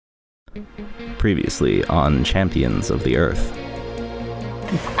Previously on Champions of the Earth.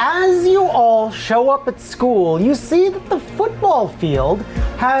 As you all show up at school, you see that the football field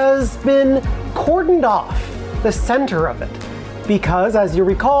has been cordoned off, the center of it. Because, as you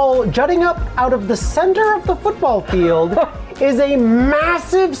recall, jutting up out of the center of the football field is a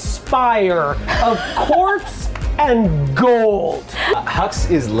massive spire of quartz and gold. Hux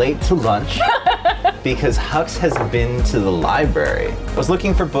is late to lunch because Hux has been to the library. I was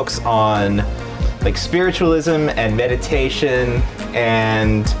looking for books on like spiritualism and meditation,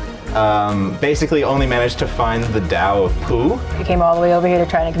 and basically only managed to find the Tao of Pooh. You came all the way over here to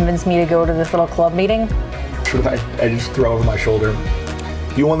try to convince me to go to this little club meeting? I just throw over my shoulder.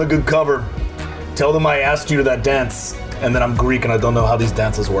 You want the good cover. Tell them I asked you to that dance, and then I'm Greek and I don't know how these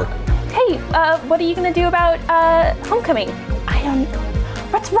dances work. Hey, what are you gonna do about homecoming? I don't.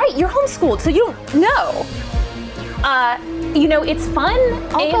 That's right. You're homeschooled, so you don't know. It's fun.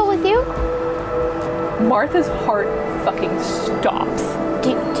 I'll go with you. Martha's heart fucking stops.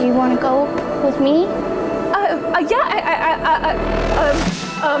 Do you want to go with me?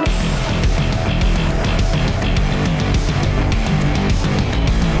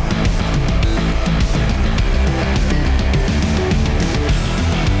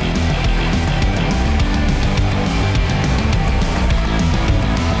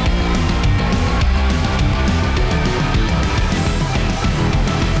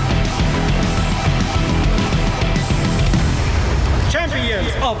 Champions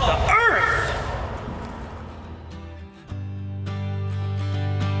of the Earth!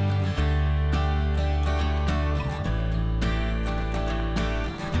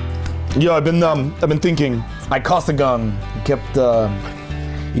 Yeah, I've been thinking. Ikosagon,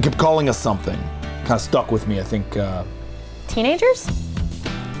 he kept calling us something. Kind of stuck with me. I think Teenagers?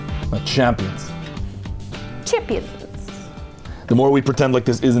 champions. Champions. The more we pretend like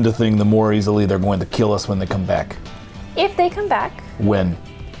this isn't a thing, the more easily they're going to kill us when they come back. If they come back, When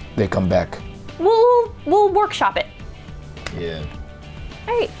they come back. we'll workshop it. Yeah.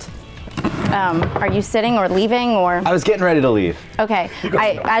 All right. Are you sitting or leaving or? I was getting ready to leave. Okay.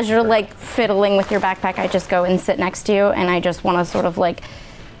 As you're like fiddling with your backpack, I just go and sit next to you, and I just want to sort of like.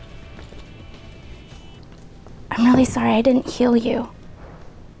 I'm really sorry I didn't heal you.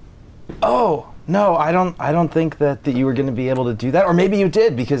 Oh, no, I don't think that you were gonna be able to do that. Or maybe you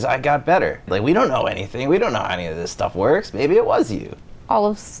did because I got better. Like, we don't know anything. We don't know how any of this stuff works. Maybe it was you.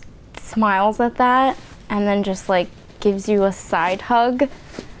 Olive smiles at that, and then just like gives you a side hug,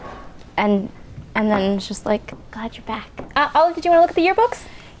 and then it's just like, glad you're back. Olive, did you want to look at the yearbooks?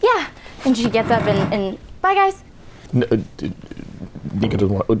 Yeah. And she gets up and bye guys. Nico doesn't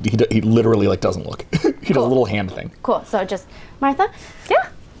want, he literally like doesn't look. He does a little hand thing. Cool. So just Martha. Yeah.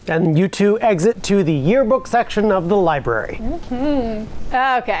 And you two exit to the yearbook section of the library.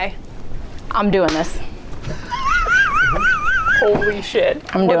 Okay. I'm doing this. Holy shit.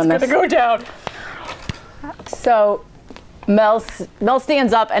 I'm doing What's this. gonna go down? So Mel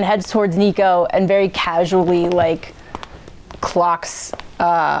stands up and heads towards Nico and very casually like clocks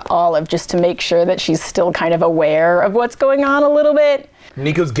Olive just to make sure that she's still kind of aware of what's going on a little bit.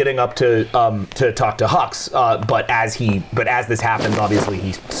 Nico's getting up to talk to Hux, but as this happens, obviously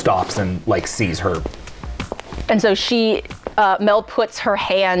he stops and like sees her. And so Mel puts her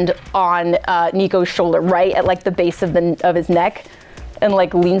hand on Nico's shoulder, right at like the base of his neck, and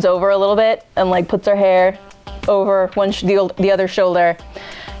like leans over a little bit and like puts her hair over the other shoulder.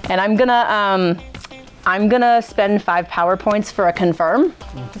 And I'm gonna spend 5 power points for a confirm.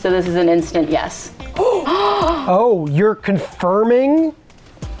 So this is an instant yes. Oh, you're confirming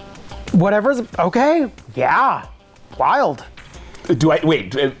whatever's okay? Yeah. Wild. Do I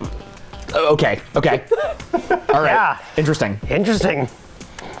wait? Okay. All right. Yeah. Interesting. Interesting.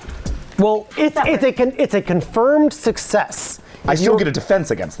 Well, it's a confirmed success. I still get a defense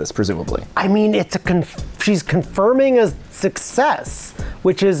against this, presumably. I mean, she's confirming a success,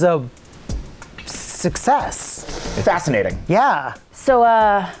 which is a success. Fascinating. Yeah. So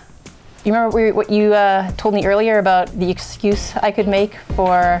you remember what you told me earlier about the excuse I could make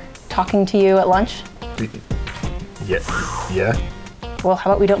for talking to you at lunch? Yeah. Well,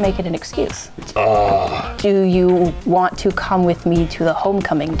 how about we don't make it an excuse? Do you want to come with me to the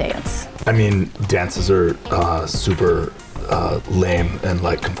homecoming dance? I mean, dances are super lame and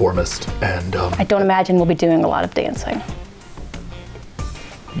like conformist, and I don't imagine we'll be doing a lot of dancing.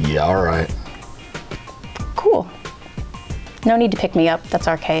 yeah, all right. Cool. No need to pick me up. That's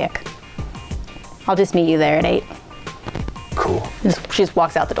archaic. I'll just meet you there at 8. Cool. She just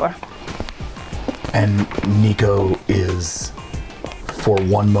walks out the door. And Nico is, for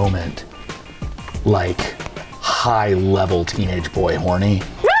one moment, like high-level teenage boy horny.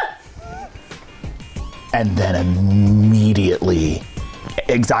 and then immediately,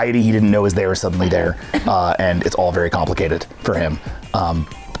 anxiety he didn't know was there is suddenly there, and it's all very complicated for him.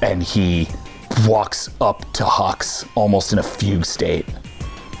 And he walks up to Hux almost in a fugue state.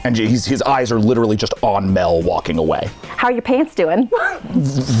 And his eyes are literally just on Mel walking away. How are your pants doing?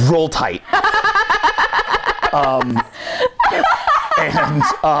 Roll tight.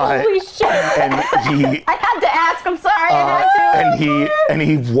 Holy shit! And he I had to ask. I'm sorry. I had to. and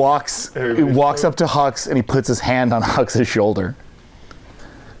he walks up to Hux and he puts his hand on Hux's shoulder.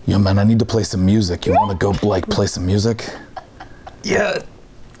 Yo, man, I need to play some music. You want to go play some music? Yeah,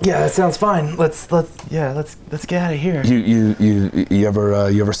 that sounds fine. Let's get out of here. You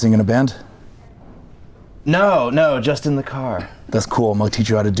ever sing in a band? No, just in the car. That's cool. I'm gonna teach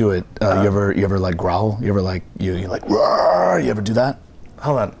you how to do it. You ever like growl? You ever like you like roar? You ever do that?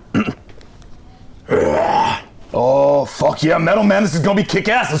 Hold on. Oh fuck yeah, Metal Man! This is gonna be kick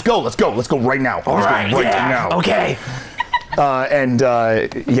ass. Let's go right now. All right, now. Okay.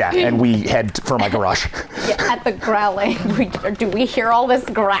 And we head for my garage. Yeah, at the growling. Do we hear all this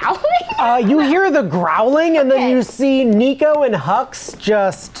growling? You hear the growling, and then you see Nico and Hux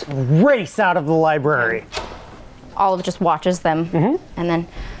just race out of the library. Olive just watches them, and then.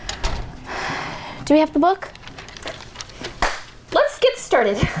 Do we have the book? Let's get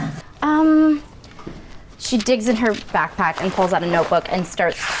started. She digs in her backpack and pulls out a notebook and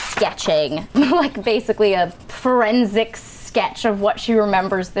starts sketching, like basically a forensic sketch of what she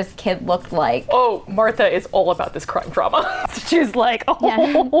remembers this kid looked like. Oh, Martha is all about this crime drama. She's like, oh. Yeah.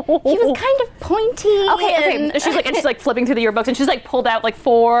 He was kind of pointy. Okay. She's like flipping through the yearbooks, and she's like pulled out like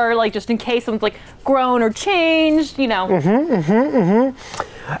 4, like just in case someone's like grown or changed, you know.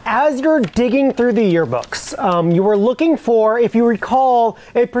 As you're digging through the yearbooks, you were looking for, if you recall,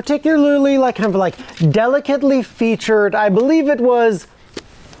 a particularly delicately featured, I believe it was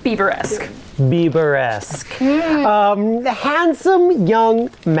Bieber-esque. Handsome young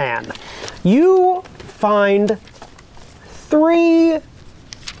man. You find 3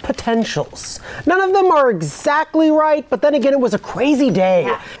 potentials. None of them are exactly right, but then again, it was a crazy day.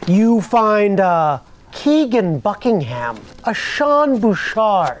 Yeah. You find Keegan Buckingham, a Sean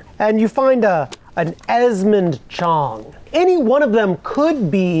Bouchard, and you find an Esmond Chong. Any one of them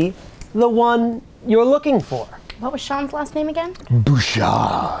could be the one you're looking for. What was Sean's last name again?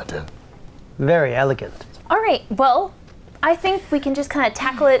 Bouchard. Very elegant. All right, well, I think we can just kind of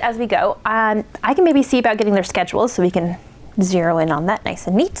tackle it as we go. I can maybe see about getting their schedules so we can zero in on that nice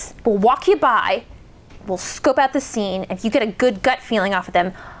and neat. We'll walk you by, we'll scope out the scene. If you get a good gut feeling off of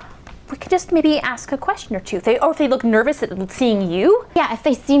them, we could just maybe ask a question or two. If they look nervous at seeing you. Yeah, if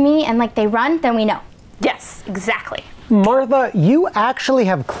they see me and they run, then we know. Yes, exactly. Martha, you actually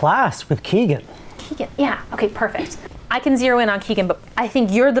have class with Keegan. Keegan, yeah, okay, perfect. I can zero in on Keegan, but I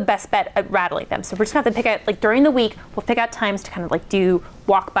think you're the best bet at rattling them. So we're just gonna have to pick out, during the week, we'll pick out times to kind of do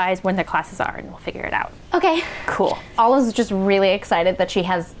walk-bys when their classes are, and we'll figure it out. Okay. Cool. Olive's just really excited that she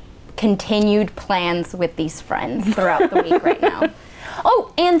has continued plans with these friends throughout the week right now.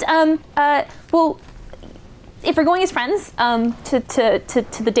 Oh, and well, if we're going as friends to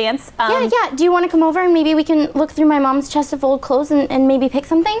the dance. Yeah. Do you want to come over and maybe we can look through my mom's chest of old clothes and maybe pick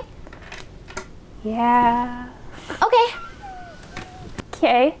something? Yeah. Okay.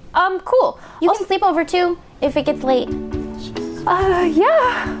 Okay. Cool. You can sleep over too if it gets late.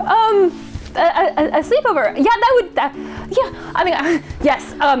 Yeah. A sleepover. Yeah, that would. Yeah. I mean,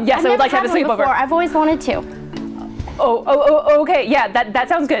 yes. Yes, I would like to have a sleepover. Before. I've always wanted to. Oh. Okay. Yeah. That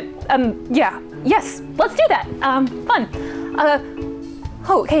sounds good. Yeah. Yes. Let's do that. Fun.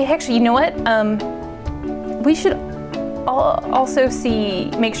 Okay. Actually, you know what? We should also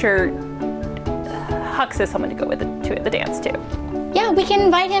make sure Hux is someone to go with to at the dance too. Yeah, we can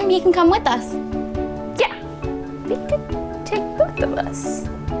invite him. He can come with us. Yeah. We could take both of us.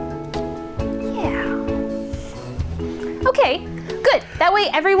 Yeah. Okay. Good. That way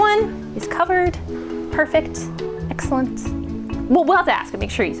everyone is covered. Perfect. Excellent. Well, we'll have to ask him.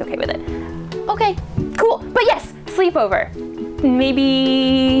 Make sure he's okay with it. Okay. Cool. But yes, sleepover.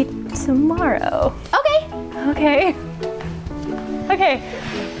 Maybe tomorrow. Okay.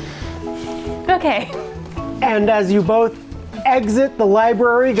 Okay. And as you both exit the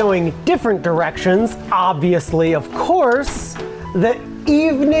library going different directions, obviously, of course, the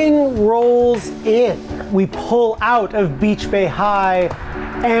evening rolls in. We pull out of Beach Bay High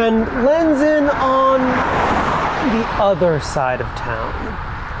and lens in on the other side of town.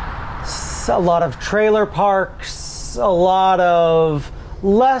 A lot of trailer parks, a lot of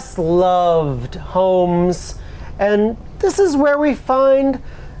less loved homes, and this is where we find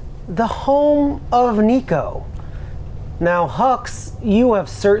the home of Nico. Now, Hux, you have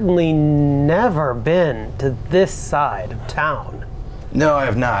certainly never been to this side of town. No, I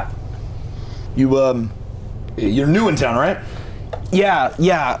have not. You're new in town, right? Yeah.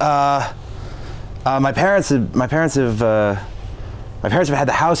 My parents have had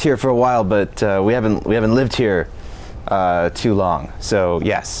the house here for a while, but we haven't lived here too long. So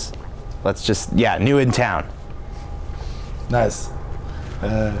yes, new in town. Nice.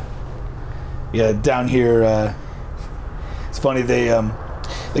 Yeah, down here. It's funny they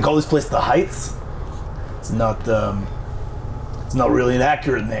call this place the Heights. It's not really an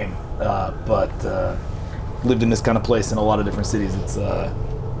accurate name, but lived in this kind of place in a lot of different cities. It's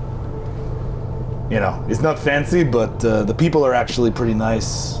it's not fancy, but the people are actually pretty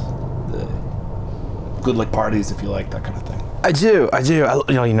nice. Good like parties if you like that kind of thing. I do. I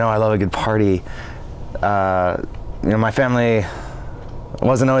love a good party. My family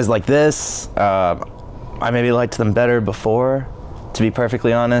wasn't always like this. I maybe liked them better before, to be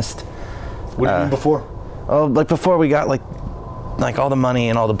perfectly honest. What do you mean before? Oh, like before we got like all the money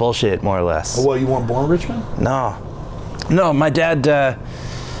and all the bullshit, more or less. Oh, well, you weren't born rich, man? No, my dad.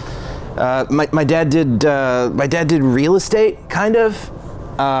 My dad did real estate, kind of.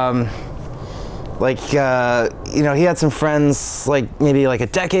 He had some friends like maybe like a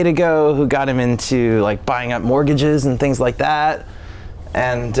decade ago who got him into like buying up mortgages and things like that.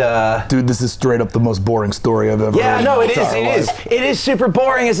 And dude, this is straight up the most boring story I've ever heard. Yeah, no, it is. Life. It is super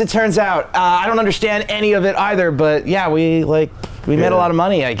boring, as it turns out. I don't understand any of it either. But yeah, we made a lot of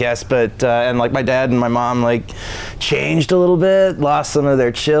money, I guess. But and like my dad and my mom like changed a little bit, lost some of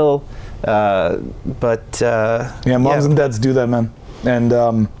their chill. Moms and dads do that, man. And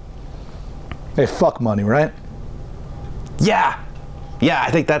hey, fuck money, right? Yeah,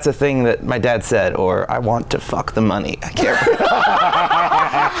 I think that's a thing that my dad said, or I want to fuck the money. I can't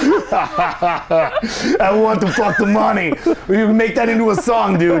I want to fuck the money. We can make that into a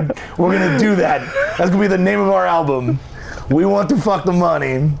song, dude. We're gonna do that. That's gonna be the name of our album. We want to fuck the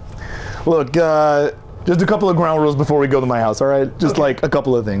money. Look, just a couple of ground rules before we go to my house, all right? Just like a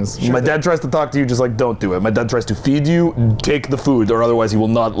couple of things. Sure. My dad tries to talk to you, just like don't do it. My dad tries to feed you, take the food, or otherwise he will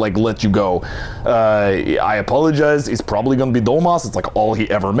not like let you go. I apologize. It's probably gonna be dolmas. It's like all he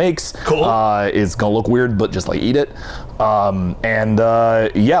ever makes. Cool. It's gonna look weird, but just like eat it. When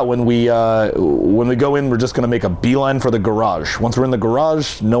we go in, we're just gonna make a beeline for the garage. Once we're in the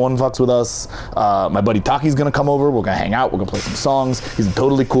garage, no one fucks with us. My buddy Taki's gonna come over. We're gonna hang out. We're gonna play some songs. He's a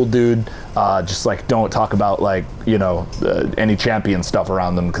totally cool dude. Just like don't talk about like any champion stuff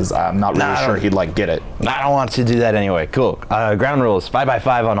around them because I'm not really sure he'd like get it. I don't want to do that anyway. Cool. Ground rules,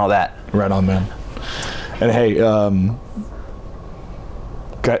 5x5 on all that. Right on, man. And hey,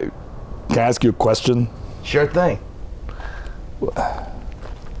 can I ask you a question? Sure thing.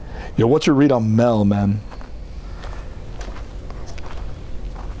 Yo, what's your read on Mel, man?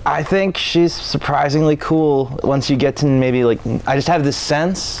 I think she's surprisingly cool once you get to maybe like, I just have this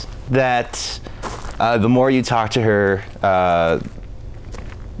sense that the more you talk to her, the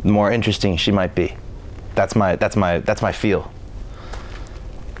more interesting she might be. That's my feel.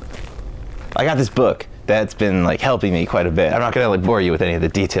 I got this book that's been like helping me quite a bit. I'm not gonna like bore you with any of the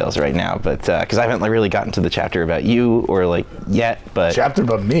details right now, but because I haven't like really gotten to the chapter about you or like yet. But chapter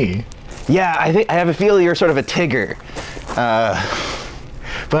about me? Yeah, I think I have a feel you're sort of a Tigger.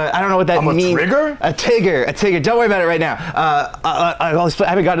 But I don't know what that means. A trigger? A Tigger. Don't worry about it right now. I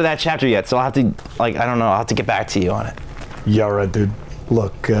haven't gotten to that chapter yet, so I'll have to I'll have to get back to you on it. Yeah, right, dude.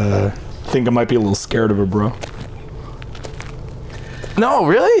 Look, think I might be a little scared of her, bro. No,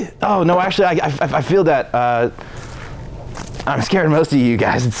 really? Oh, no, actually, I feel that. I'm scared of most of you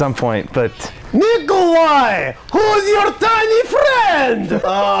guys at some point, but... Nikolai! Who's your tiny friend?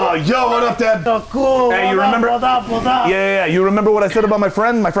 Yo, what up, Dad? Oh, cool. Hey, you remember? What up? Yeah. You remember what I said about my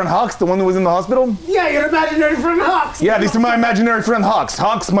friend Hux, the one that was in the hospital? Yeah, your imaginary friend Hux. Yeah, this is my imaginary friend Hux.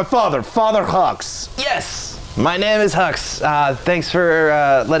 Hux, my Father Hux. Yes, my name is Hux. Thanks for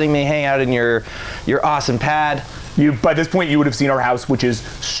letting me hang out in your awesome pad. By this point, you would have seen our house, which is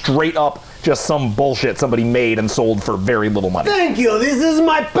straight up just some bullshit somebody made and sold for very little money. Thank you. This is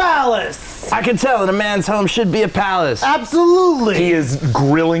my palace. I can tell that a man's home should be a palace. Absolutely. He is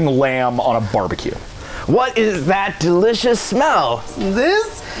grilling lamb on a barbecue. What is that delicious smell?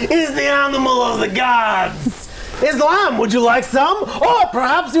 This is the animal of the gods. It's lamb. Would you like some? Or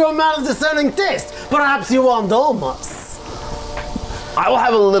perhaps you're a man of discerning taste. Perhaps you want dolmas. I will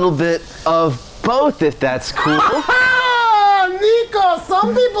have a little bit of both, if that's cool. Nico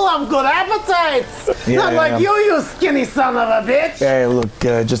some people have good appetites. Not like you skinny son of a bitch. Hey, look,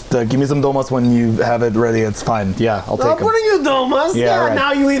 just give me some dolmas when you have it ready. It's fine. Yeah, I'll take them. What are you, dolmas? Yeah, right.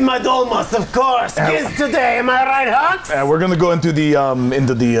 Now you eat my dolmas, of course. Giz today, am I right, Hux? We're gonna go into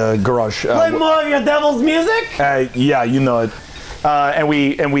the garage. Play more of your devil's music? Yeah, you know it. And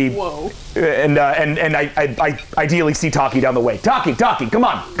we Whoa. and I ideally see Taki down the way. Taki, come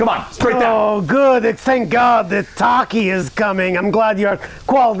on, straight down. Oh, good. Thank God that Taki is coming. I'm glad your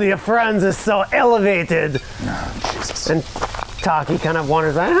quality of friends is so elevated. Oh, Jesus. And Taki kind of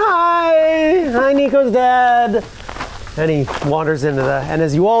wanders like, hi, Nico's dad. And he wanders into and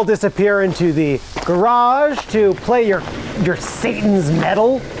as you all disappear into the garage to play your Satan's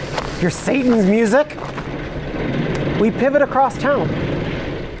metal, your Satan's music, we pivot across town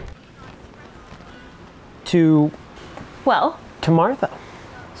to Martha.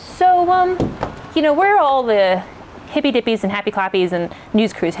 So, where are all the hippy dippies and happy clappies and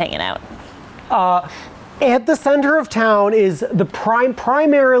news crews hanging out? At the center of town is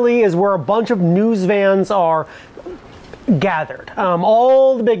primarily is where a bunch of news vans are gathered.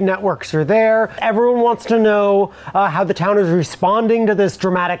 All the big networks are there. Everyone wants to know how the town is responding to this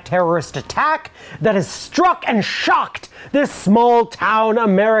dramatic terrorist attack that has struck and shocked this small town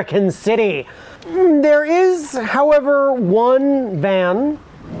American city. There is, however, one van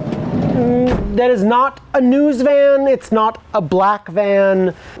that is not a news van. It's not a black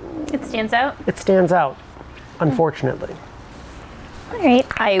van. It stands out? It stands out, unfortunately. All right,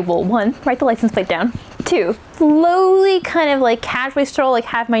 I will, 1, write the license plate down. 2, slowly kind of like casually stroll, like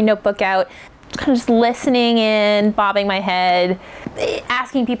have my notebook out, kind of just listening in, bobbing my head,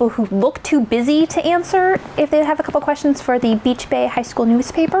 asking people who look too busy to answer if they have a couple questions for the Beach Bay High School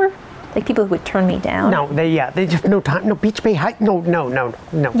newspaper. Like people who would turn me down. No, they just no time. No Beach Bay High. No,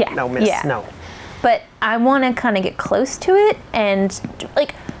 miss, no. But I want to kind of get close to it and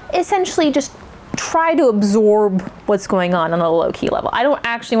like essentially just try to absorb what's going on a low-key level. I don't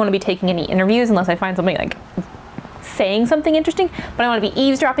actually want to be taking any interviews unless I find somebody like saying something interesting, but I want to be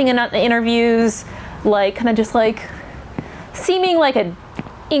eavesdropping in interviews, like kind of just like seeming like an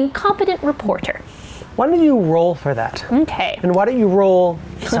incompetent reporter. Why don't you roll for that? Okay. And why don't you roll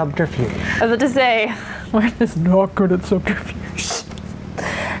subterfuge? I was about to say, we're just not good at subterfuge.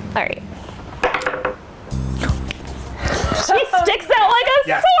 All right. She sticks out like a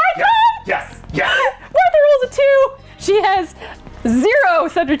sore thumb! Yes. Martha rolls a 2. She has 0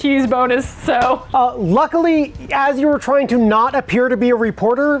 subterfuge bonus, so. Luckily, as you were trying to not appear to be a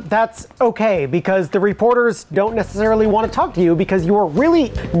reporter, that's okay, because the reporters don't necessarily want to talk to you because you are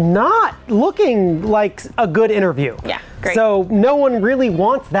really not looking like a good interview. Yeah, great. So no one really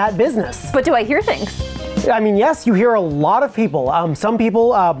wants that business. But do I hear things? I mean, yes, you hear a lot of people. Some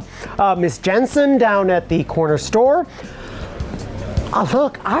people, Miss Jensen down at the corner store.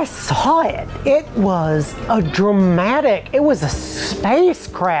 Look, I saw it. It was it was a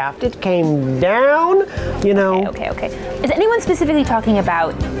spacecraft. It came down, Okay. Is anyone specifically talking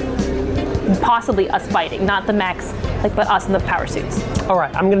about possibly us fighting, not the mechs, like but us in the power suits? All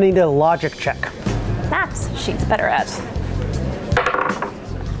right, I'm gonna need a logic check. Maths she's better at.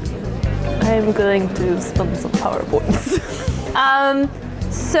 I'm going to spend some PowerPoints.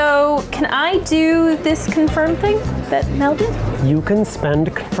 So can I do this confirm thing that Mel did? You can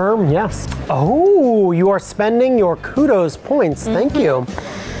spend confirm, yes. Oh, you are spending your kudos points. Thank you.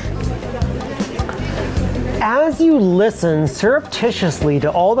 As you listen surreptitiously to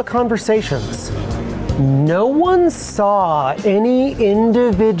all the conversations, no one saw any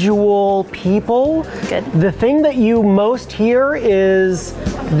individual people. Good. The thing that you most hear is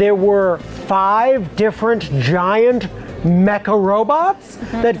there were 5 different giant mecha robots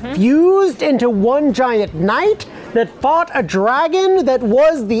that fused into one giant knight that fought a dragon that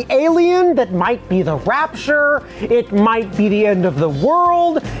was the alien that might be the rapture. It might be the end of the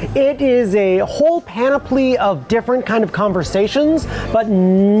world. It is a whole panoply of different kind of conversations, but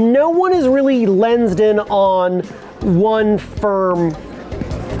no one is really lensed in on one firm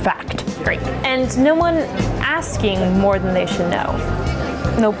fact. Great. And no one asking more than they should know.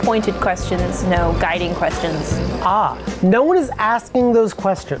 No pointed questions, no guiding questions. No one is asking those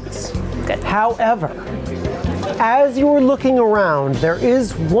questions. Good. However, as you're looking around, there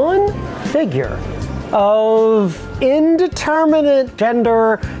is one figure of indeterminate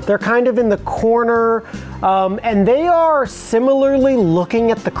gender. They're kind of in the corner, and they are similarly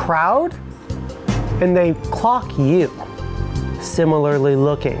looking at the crowd, and they clock you, similarly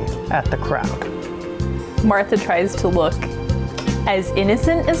looking at the crowd. Martha tries to look as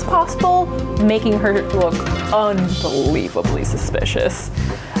innocent as possible, making her look unbelievably suspicious.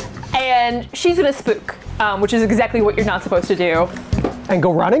 And she's gonna spook, which is exactly what you're not supposed to do. And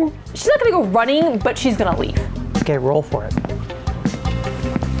go running? She's not gonna go running, but she's gonna leave. Okay, roll for it.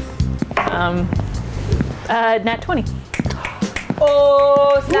 Nat 20.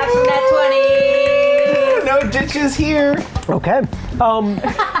 Oh, snaps from that 20. No ditches here. Okay.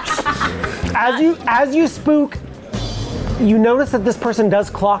 As you spook, you notice that this person does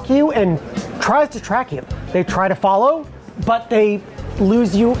clock you and tries to track you. They try to follow, but they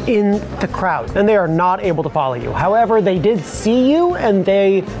lose you in the crowd, and they are not able to follow you. However, they did see you, and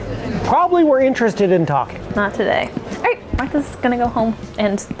they probably were interested in talking. Not today. All right, Martha's gonna go home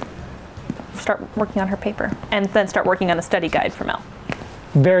and start working on her paper, and then start working on a study guide for Mel.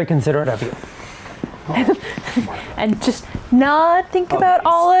 Very considerate of you. And just not think about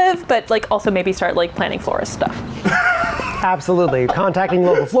Olive, but like also maybe start like planning florist stuff. Absolutely. Contacting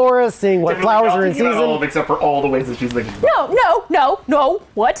local florists, seeing what flowers are in season. except for all the ways that she's thinking. No.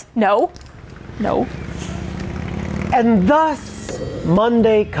 What? No. And thus,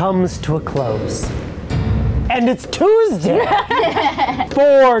 Monday comes to a close. And it's Tuesday.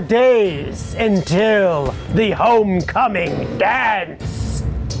 4 days until the homecoming dance.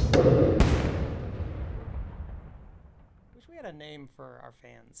 Wish we had a name for our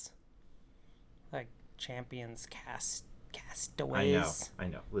fans. Like Champions Castaways. I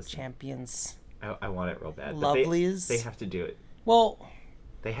know. Listen, Champions. I want it real bad. Lovelies. They have to do it. Well,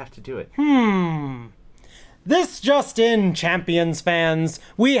 They have to do it. this just in, Champions fans.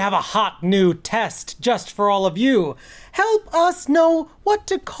 We have a hot new test just for all of you. Help us know what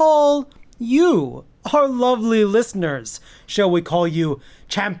to call you, our lovely listeners. Shall we call you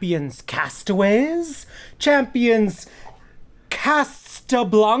Champions Castaways? Champions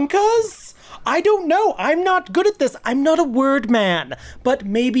Castablancas? I don't know. I'm not good at this. I'm not a word man. But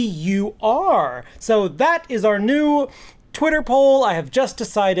maybe you are. So that is our new Twitter poll. I have just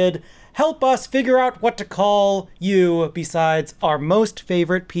decided. Help us figure out what to call you besides our most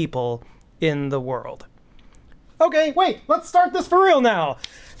favorite people in the world. Okay, wait. Let's start this for real now.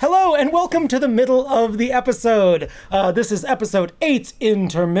 Hello and welcome to the middle of the episode. This is episode 8's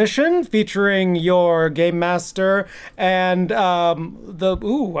intermission, featuring your game master and I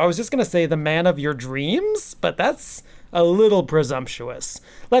was just gonna say the man of your dreams, but that's a little presumptuous.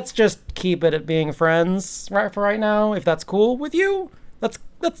 Let's just keep it at being friends right for right now, if that's cool with you. Let's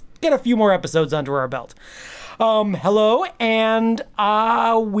get a few more episodes under our belt. Hello, and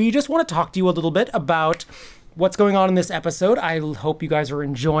we just want to talk to you a little bit about what's going on in this episode. I hope you guys are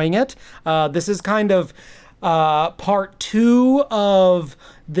enjoying it. This is kind of part 2 of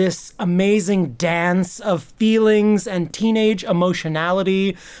this amazing dance of feelings and teenage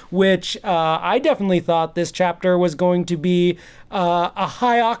emotionality, which I definitely thought this chapter was going to be a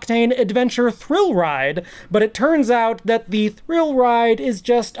high-octane adventure thrill ride, but it turns out that the thrill ride is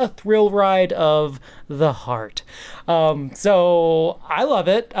just a thrill ride of the heart. So I love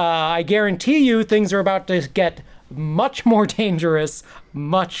it. I guarantee you things are about to get much more dangerous,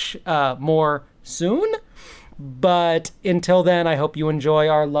 much more soon. But until then, I hope you enjoy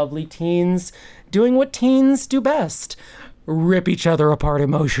our lovely teens doing what teens do best: rip each other apart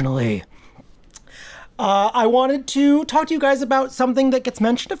emotionally. I wanted to talk to you guys about something that gets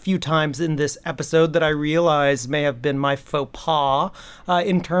mentioned a few times in this episode that I realize may have been my faux pas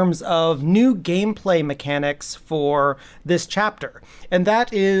in terms of new gameplay mechanics for this chapter, and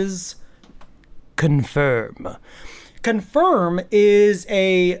that is Confirm. Confirm is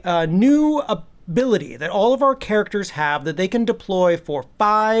a new ability that all of our characters have that they can deploy for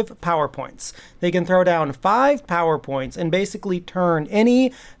 5 power points. They can throw down 5 power points and basically turn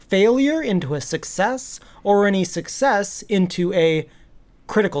any failure into a success or any success into a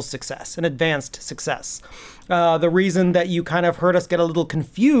critical success, an advanced success. The reason that you kind of heard us get a little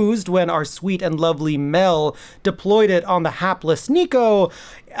confused when our sweet and lovely Mel deployed it on the hapless Nico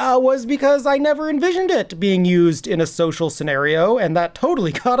was because I never envisioned it being used in a social scenario, and that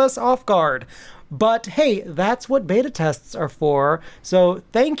totally caught us off guard. But hey, that's what beta tests are for, so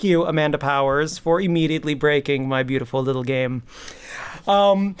thank you, Amanda Powers, for immediately breaking my beautiful little game.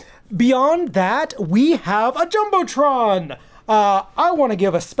 Beyond that, we have a Jumbotron! I want to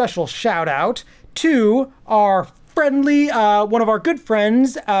give a special shout out to our friendly, one of our good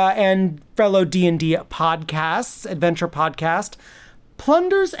friends and fellow D&D podcasts, adventure podcast,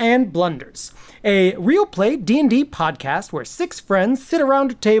 Plunders and Blunders, a real play D&D podcast where 6 friends sit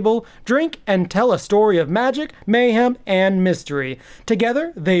around a table, drink, and tell a story of magic, mayhem, and mystery.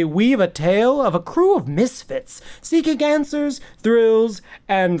 Together, they weave a tale of a crew of misfits, seeking answers, thrills,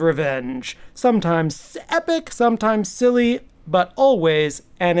 and revenge. Sometimes epic, sometimes silly, but always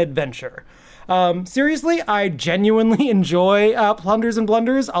an adventure. Seriously, I genuinely enjoy Plunders and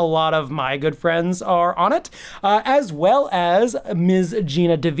Blunders. A lot of my good friends are on it, as well as Ms.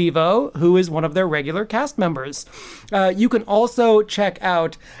 Gina DeVivo, who is one of their regular cast members. You can also check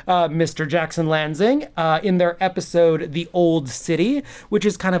out Mr. Jackson Lansing in their episode The Old City, which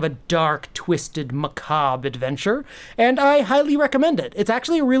is kind of a dark, twisted, macabre adventure, and I highly recommend it. It's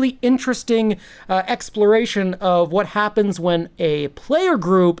actually a really interesting exploration of what happens when a player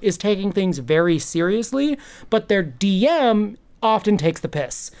group is taking things very seriously, but their DM often takes the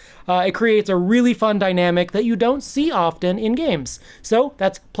piss. It creates a really fun dynamic that you don't see often in games. So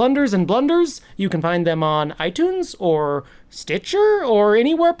that's Plunders and Blunders. You can find them on iTunes or Stitcher or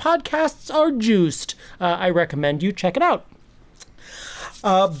anywhere podcasts are juiced. I recommend you check it out.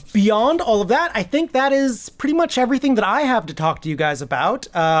 Beyond all of that, I think that is pretty much everything that I have to talk to you guys about.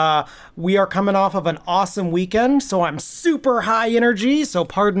 We are coming off of an awesome weekend, so I'm super high energy, so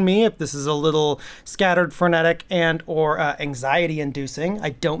pardon me if this is a little scattered, frenetic, and or anxiety-inducing. I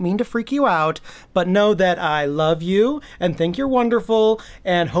don't mean to freak you out, but know that I love you and think you're wonderful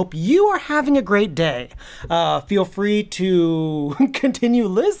and hope you are having a great day. Feel free to continue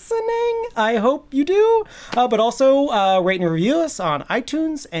listening. I hope you do. But also rate and review us on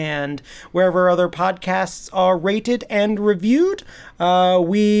iTunes and wherever other podcasts are rated and reviewed.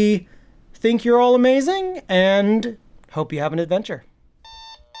 We think you're all amazing and hope you have an adventure.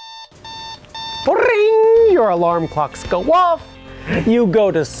 Ring! Your alarm clocks go off. You go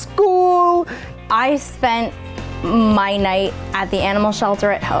to school. I spent my night at the animal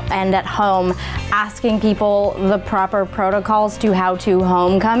shelter and at home asking people the proper protocols to how to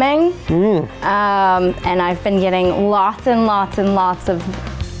homecoming. And I've been getting lots and lots and lots of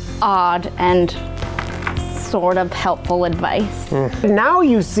odd and sort of helpful advice. Now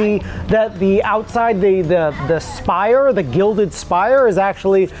you see that the outside, the spire, the gilded spire is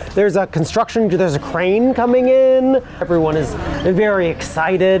actually, there's a crane coming in. Everyone is very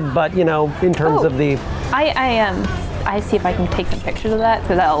excited, but you know, in terms of the... I see if I can take some pictures of that,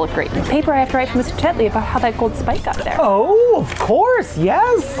 because that'll look great in the paper. I have to write from Mr. Tetley about how that gold spike got there. Oh, of course,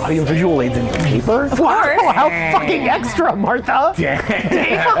 yes. Audiovisual aids in paper? Wow, how fucking extra, Martha.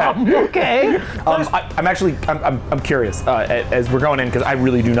 Damn, okay. I'm curious, as we're going in, because I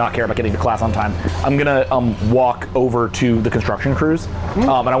really do not care about getting to class on time. I'm gonna walk over to the construction crews, and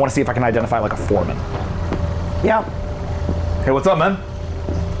I want to see if I can identify like a foreman. Yeah. Hey, what's up, man?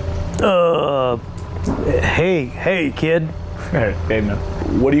 Hey, kid. Hey, man.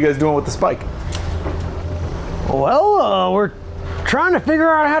 What are you guys doing with the spike? Well, we're trying to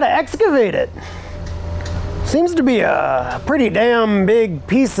figure out how to excavate it. Seems to be a pretty damn big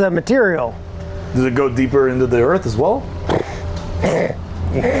piece of material. Does it go deeper into the earth as well?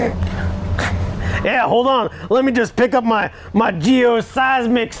 Yeah, hold on. Let me just pick up my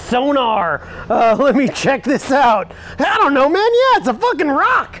geoseismic sonar. Let me check this out. I don't know, man. Yeah, it's a fucking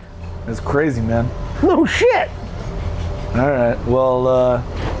rock. That's crazy, man. No shit. All right. Well,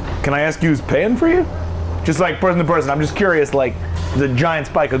 can I ask you who's paying for you? Just like person to person. I'm just curious, like, the giant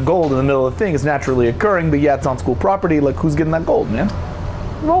spike of gold in the middle of the thing is naturally occurring, but yeah, it's on school property. Like, who's getting that gold, man?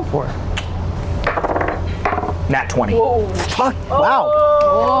 Roll for it. Nat 20. Whoa. Fuck. Wow.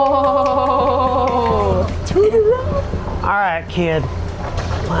 Oh. All right, kid.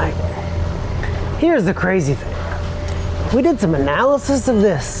 Like, here's the crazy thing. We did some analysis of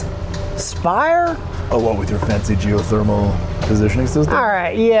this spire. Oh, what, with your fancy geothermal positioning system? All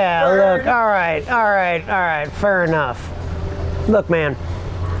right, yeah, look, all right, fair enough. Look, man,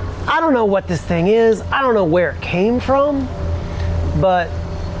 I don't know what this thing is. I don't know where it came from, but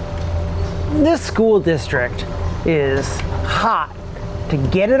this school district is hot to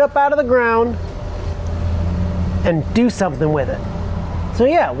get it up out of the ground and do something with it. So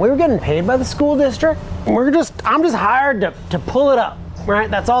yeah, we're getting paid by the school district. I'm just hired to pull it up,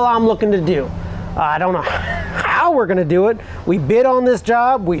 right? That's all I'm looking to do. I don't know how we're gonna do it. We bid on this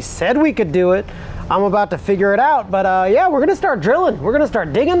job. We said we could do it. I'm about to figure it out, but yeah, we're gonna start drilling. We're gonna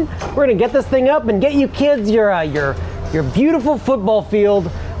start digging. We're gonna get this thing up and get you kids your beautiful football field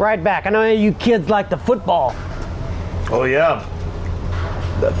right back. I know you kids like the football. Oh yeah,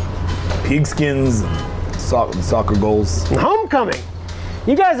 the pigskins, soccer goals. Homecoming.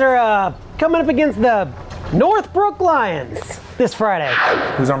 You guys are coming up against the Northbrook Lions this Friday.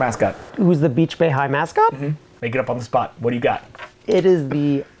 Who's our mascot? Who's the Beach Bay High mascot? Make it up on the spot. What do you got? It is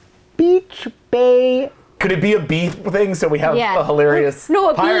the Beach Bay Could it be a bee thing so we have Yeah. a hilarious...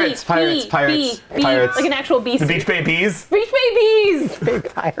 No, a Pirates, bee, pirates, bee, pirates, bee, pirates. like an actual bee. The Beach Bay Bees? Beach Bay bees.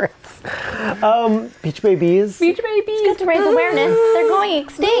 Big pirates. Beach Babies. Beach Bay bees. Good to raise awareness. They're going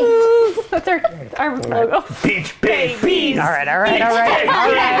extinct. That's our logo. Beach Bay Bees! All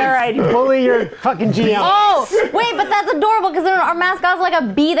right. You bully your fucking GM. Oh, wait, but that's adorable because our mascot's like a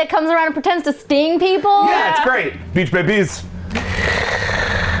bee that comes around and pretends to sting people. Yeah, it's great. Beach Bay Bees.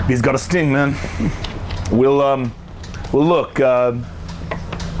 Bees got a sting, man. Well, look,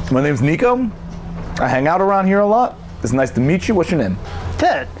 my name's Nico. I hang out around here a lot. It's nice to meet you. What's your name?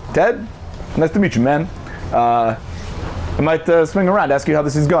 Ted. Ted? Nice to meet you, man. I might swing around, ask you how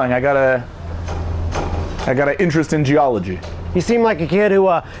this is going. I got an interest in geology. You seem like a kid who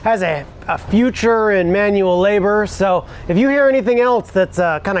has a future in manual labor, so if you hear anything else that's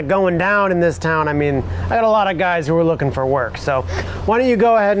kind of going down in this town, I mean, I got a lot of guys who are looking for work, so why don't you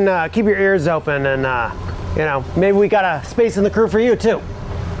go ahead and keep your ears open and, you know, maybe we got a space in the crew for you too.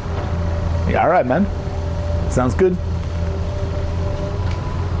 Yeah, all right, man. Sounds good.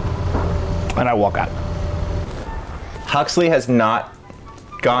 And I walk out. Huxley has not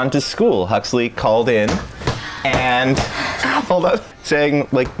gone to school. Huxley called in and hold up, saying,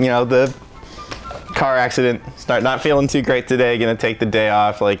 like, you know, the car accident, start not feeling too great today, gonna take the day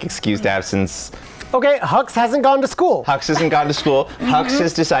off, like, excused absence. Okay, Hux hasn't gone to school. Hux hasn't gone to school. Hux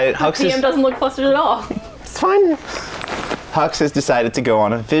has decided, DM doesn't look flustered at all. It's fine. Hux has decided to go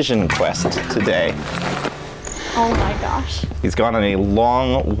on a vision quest today. Oh my gosh. He's gone on a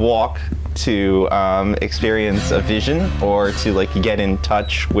long walk to experience a vision or to like get in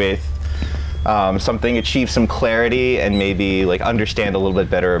touch with something, achieve some clarity, and maybe like understand a little bit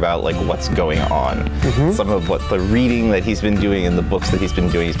better about like what's going on. Some of what the reading that he's been doing and the books that he's been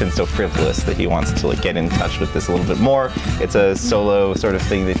doing, he's been so frivolous that he wants to like get in touch with this a little bit more. It's a solo sort of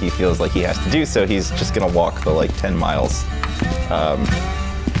thing that he feels like he has to do, so he's just gonna walk the like 10 miles.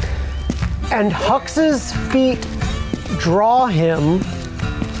 And Hux's feet draw him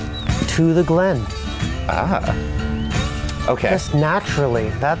to the glen. Okay. Just naturally,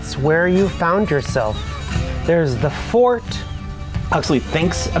 that's where you found yourself. There's the fort. Huxley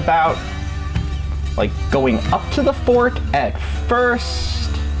thinks about like going up to the fort at first.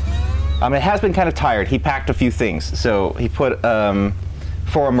 It has been kind of tired. He packed a few things. So he put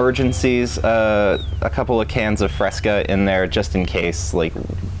for emergencies a couple of cans of Fresca in there just in case, like,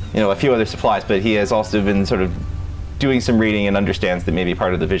 you know, a few other supplies, but he has also been sort of doing some reading and understands that maybe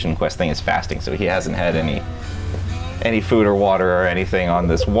part of the vision quest thing is fasting, so he hasn't had any food or water or anything on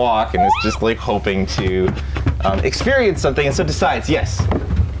this walk, and is just like hoping to experience something, and so decides, yes,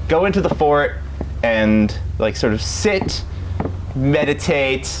 go into the fort and like sort of sit,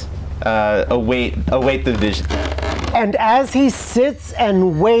 meditate, await the vision. And as he sits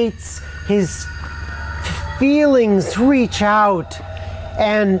and waits, his feelings reach out,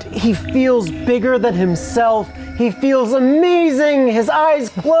 and he feels bigger than himself. He feels amazing. His eyes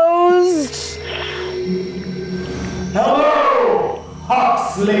closed. Hello,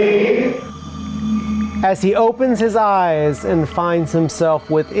 Huxley. As he opens his eyes and finds himself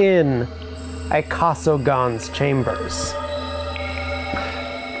within Ikasogon's chambers.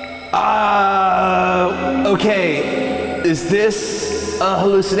 Okay, is this a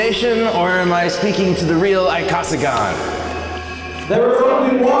hallucination, or am I speaking to the real Ikasogon? There is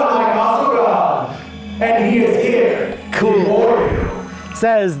only one Ikasogon, and he is here. Cool.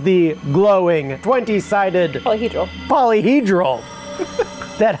 Says the glowing 20-sided polyhedral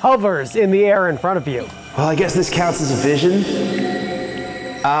that hovers in the air in front of you. Well, I guess this counts as a vision.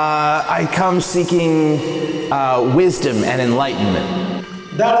 I come seeking wisdom and enlightenment.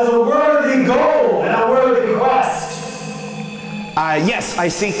 That is a worthy goal and a worthy quest. Yes, I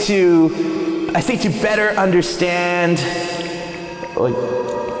seek to better understand, like,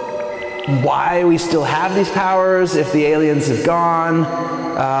 why we still have these powers if the aliens have gone.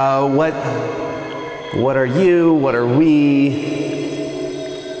 What are you? What are we?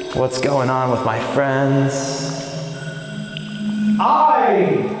 What's going on with my friends? I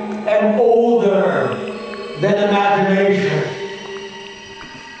am older than imagination.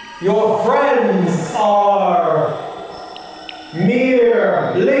 Your friends are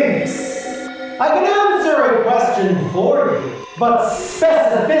mere blinks. I can answer a question for you, but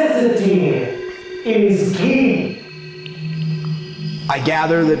specificity is key. I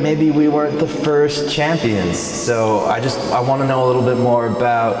gather that maybe we weren't the first champions, so I want to know a little bit more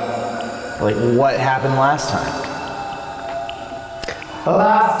about, like, what happened last time.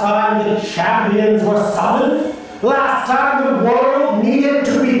 Last time the champions were summoned? Last time the world needed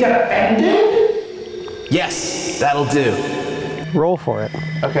to be defended? Yes, that'll do. Roll for it.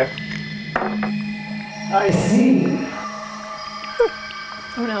 Okay. I see.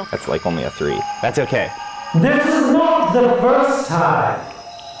 Oh no. That's like only a 3. That's okay. This is not the first time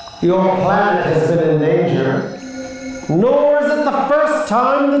your planet has been in danger, nor is it the first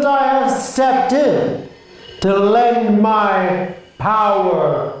time that I have stepped in to lend my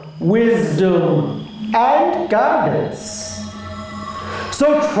power, wisdom, and guidance.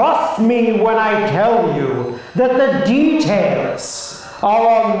 So trust me when I tell you that the details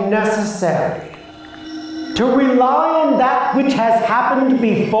are unnecessary. To rely on that which has happened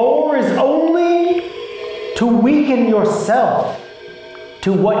before is only to weaken yourself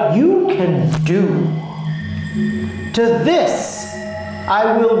to what you can do. To this,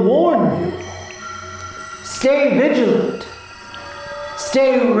 I will warn you. Stay vigilant.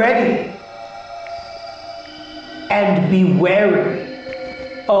 Stay ready. And be wary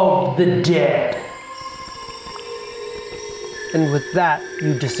of the dead. And with that,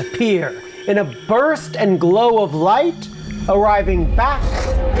 you disappear in a burst and glow of light, arriving back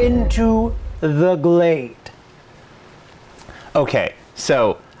into the glade. Okay,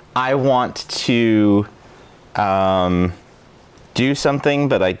 so I want to do something,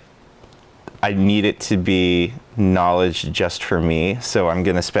 but I need it to be knowledge just for me. So I'm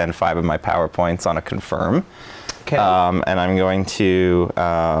going to spend 5 of my power points on a confirm. Okay. And I'm going to.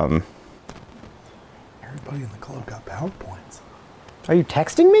 Everybody in the club got PowerPoints. Are you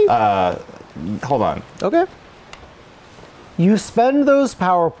texting me? Hold on. Okay. You spend those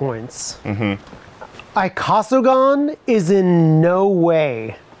power points. Ikasogon is in no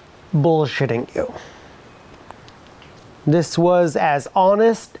way bullshitting you. This was as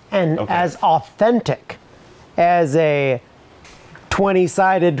honest and as authentic as a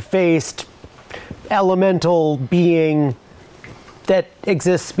 20-sided faced elemental being that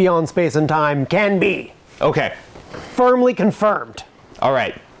exists beyond space and time can be. Okay. Firmly confirmed. All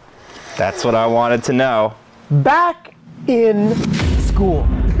right. That's what I wanted to know. Back in school.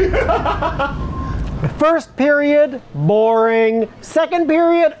 First period, boring. Second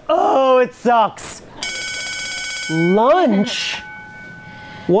period, oh, it sucks. Lunch,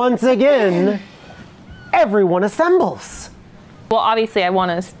 once again, everyone assembles. Well, obviously I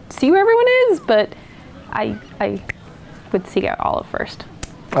want to see where everyone is, but I would seek out Olive first.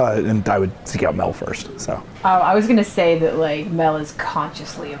 And I would seek out Mel first, so. I was gonna say that like Mel is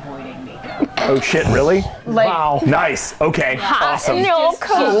consciously avoiding Nico. Oh shit, really? Like, Wow. Nice, okay, awesome. No,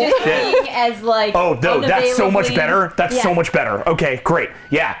 cool. She's just being as like. Oh, no, that's so much unavailably- better. That's so Yeah. much better. Okay, great,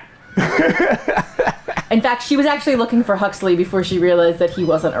 yeah. In fact, she was actually looking for Huxley before she realized that he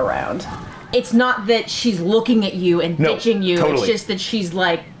wasn't around. It's not that she's looking at you and No, ditching you. totally. It's just that she's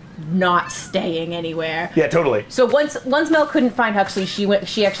like not staying anywhere. Yeah, totally. So once Mel couldn't find Huxley, she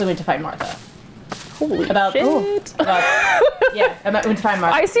actually went to find Martha. Holy About shit. went to find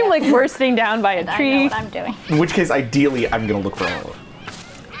Martha. I seem like we're sitting down by a I know tree. what I'm doing. In which case, ideally, I'm gonna look for Olive.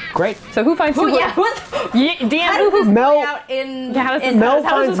 Great. So who finds who? yeah, Dan, who? Mel, Out in. How does this, Mel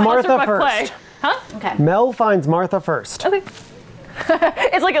how does finds this Martha clusterfuck first. play? Huh? Okay. Mel finds Martha first. Okay.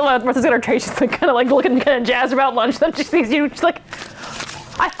 It's like Martha's got her tray. She's like kind of like looking kind of jazzed about lunch. Then she sees you. She's like,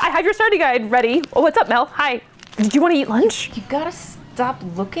 I have your study guide ready. Oh, what's up, Mel? Hi. Did you want to eat lunch? You gotta stop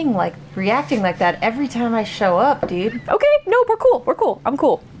reacting like that every time I show up, dude. Okay. No, we're cool. We're cool. I'm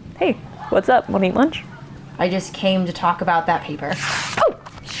cool. Hey, what's up? Want to eat lunch? I just came to talk about that paper. Oh,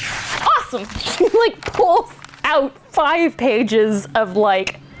 awesome. She like pulls out 5 pages of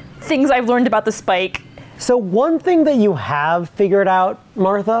like things I've learned about the spike. So one thing that you have figured out,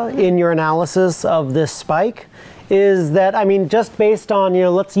 Martha, in your analysis of this spike is that, I mean, just based on,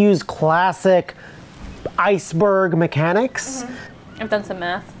 let's use classic iceberg mechanics. I've done some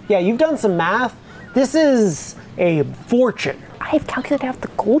math. Yeah, you've done some math. This is a fortune. I have calculated out the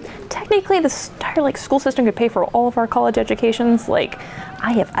gold. Technically, this entire like school system could pay for all of our college educations. Like,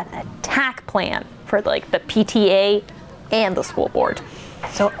 I have an attack plan for like the PTA and the school board.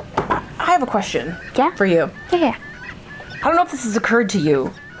 So, I have a question Yeah? for you. Yeah. I don't know if this has occurred to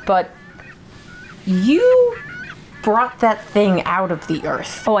you, but you brought that thing out of the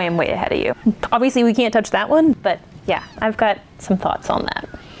earth. Oh, I am way ahead of you. Obviously, we can't touch that one, but yeah, I've got some thoughts on that.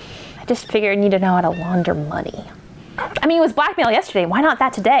 I just figured I need to know how to launder money. I mean, it was blackmail yesterday. Why not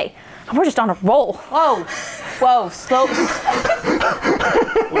that today? We're just on a roll. Whoa, slow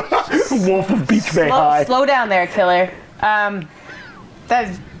Wolf of Beach Bay High. slow down there, killer.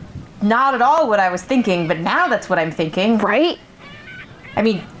 That's not at all what I was thinking, but now that's what I'm thinking. Right? I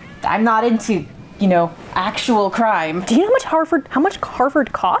mean, I'm not into, actual crime. Do you know how much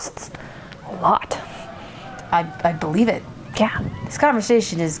Harvard costs? A lot. I believe it. Yeah. This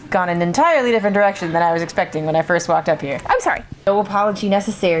conversation has gone in an entirely different direction than I was expecting when I first walked up here. I'm sorry. No apology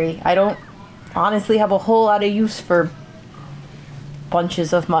necessary. I don't honestly have a whole lot of use for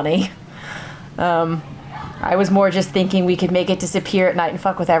bunches of money. I was more just thinking we could make it disappear at night and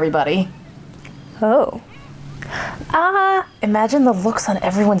fuck with everybody. Oh. Imagine the looks on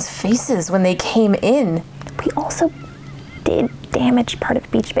everyone's faces when they came in. We also did damage part of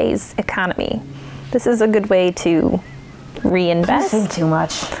Beach Bay's economy. This is a good way to reinvest. Saying too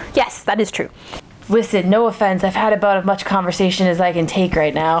much. Yes, that is true. Listen, no offense, I've had about as much conversation as I can take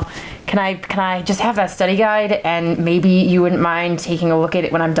right now. Can I just have that study guide, and maybe you wouldn't mind taking a look at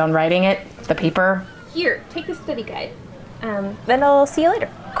it when I'm done writing it, the paper? Here, take the study guide. Then I'll see you later.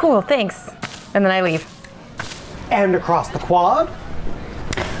 Cool, thanks. And then I leave. And across the quad,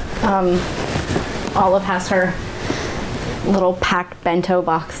 Olive has her little packed bento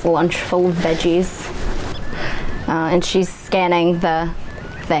box lunch full of veggies. And she's scanning the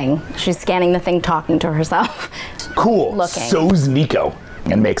thing. She's scanning the thing, talking to herself. Cool. Looking. So's Nico.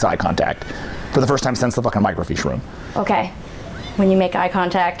 And makes eye contact. For the first time since the fucking microfiche room. Okay. When you make eye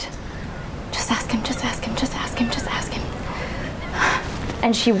contact, just ask him, just ask him, just ask him, just ask him.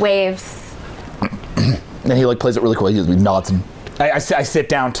 And she waves. And he like plays it really cool. He nods and I sit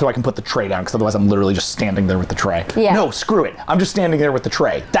down so I can put the tray down, because otherwise I'm literally just standing there with the tray. Yeah. No, screw it. I'm just standing there with the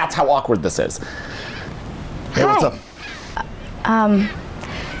tray. That's how awkward this is. Hey, what's up?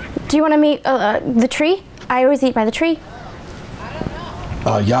 Do you want to meet the tree? I always eat by the tree.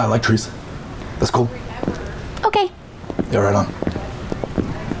 Yeah, I like trees. That's cool. Okay. Yeah, right on.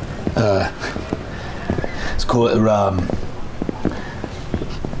 It's cool.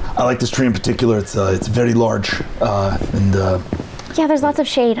 I like this tree in particular. It's very large, and Yeah, there's lots of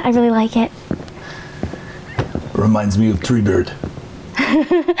shade. I really like it. reminds me of Treebird.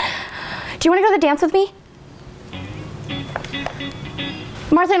 Do you want to go to the dance with me?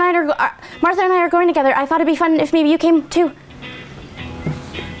 Martha and I are going together. I thought it'd be fun if maybe you came too.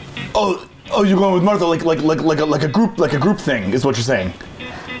 Oh, you're going with Martha, like a group thing, is what you're saying.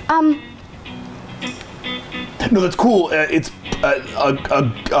 No, that's cool. It's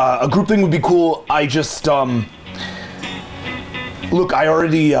a group thing would be cool. I just look. I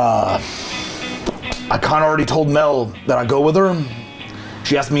already I kind of already told Mel that I go with her.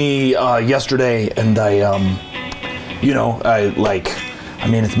 She asked me yesterday, and I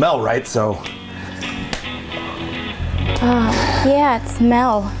mean, it's Mel, right? So. Yeah, it's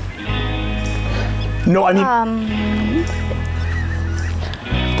Mel. No, I mean.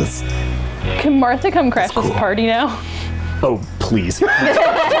 That's, Can Martha come crash this party now? Oh, please.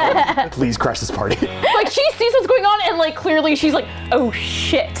 Please crash this party. Like, she sees what's going on, and like clearly she's like, oh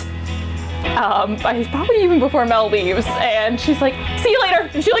shit. Probably even before Mel leaves, and she's like, see you later.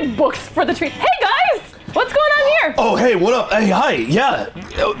 And she like books for the treat. Hey guys, what's going on here? oh, hey, what up? Hey, hi. Yeah,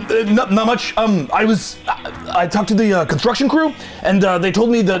 not much. I talked to the construction crew, and they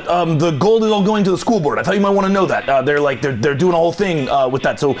told me that the gold is all going to the school board. I thought you might want to know that. They're doing a whole thing with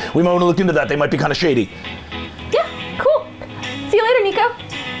that, so we might want to look into that. They might be kind of shady. Yeah, cool. See you later, Nico.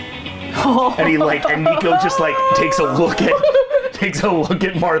 And Nico just like takes a look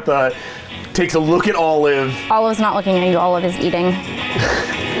at Martha, takes a look at Olive, Olive's not looking at you. Olive is eating.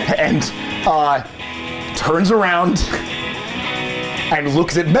 and turns around and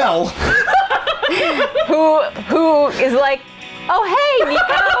looks at Mel. Who is like, oh hey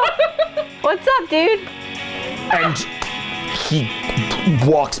Nico, what's up, dude? And he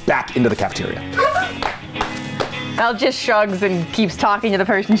walks back into the cafeteria. Mel just shrugs and keeps talking to the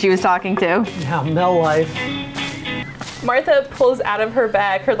person she was talking to. yeah, Mel life. Martha pulls out of her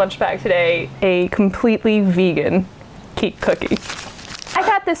bag, her lunch bag today, a completely vegan cake cookie. I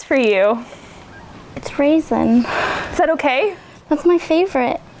got this for you. It's raisin. Is that okay? That's my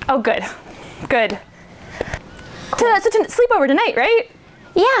favorite. Oh, good. Good. So sleep over tonight, right?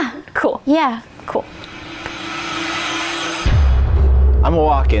 Yeah. Cool. Yeah. Cool. I'm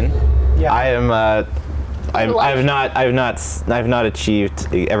walking. Yeah. I am. I've not achieved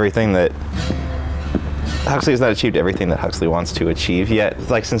everything that Huxley has not achieved everything that Huxley wants to achieve yet.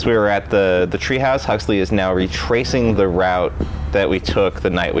 Like, since we were at the treehouse, Huxley is now retracing the route that we took the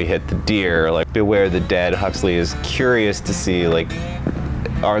night we hit the deer. Like, beware the dead. Huxley is curious to see, like,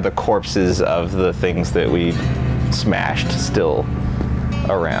 are the corpses of the things that we smashed still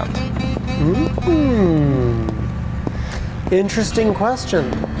around? Interesting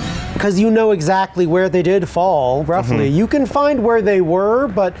question. Because you know exactly where they did fall, roughly. You can find where they were,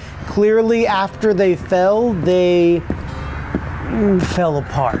 but clearly after they fell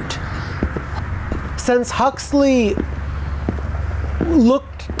apart. Since Huxley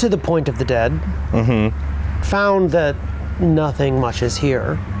looked to the point of the dead, found that nothing much is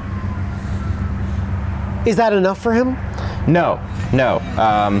here, is that enough for him? No.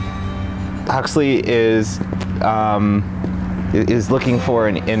 Huxley is looking for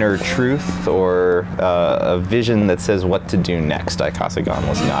an inner truth or a vision that says what to do next. Ikasagon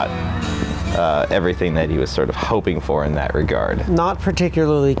was not everything that he was sort of hoping for in that regard. Not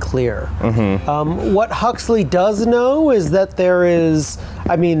particularly clear. What Huxley does know is that there is,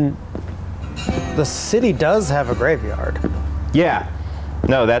 the city does have a graveyard. Yeah.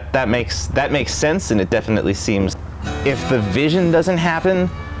 No, that makes sense, and it definitely seems if the vision doesn't happen,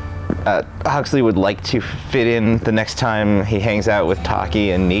 Huxley would like to fit in the next time he hangs out with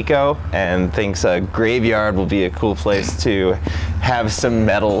Taki and Nico, and thinks a graveyard will be a cool place to have some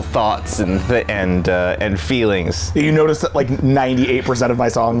metal thoughts and feelings. You notice that like 98% of my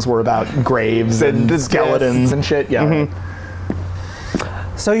songs were about graves and skeletons and shit. Yeah. Right.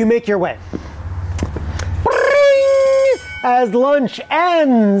 So you make your way. As lunch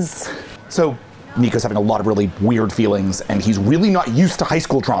ends. So Nico's having a lot of really weird feelings, and he's really not used to high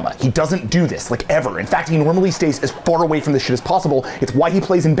school trauma. He doesn't do this, like, ever. In fact, he normally stays as far away from this shit as possible. It's why he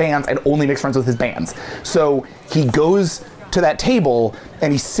plays in bands and only makes friends with his bands. So he goes to that table,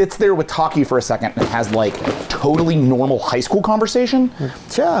 and he sits there with Taki for a second and has, like, totally normal high school conversation.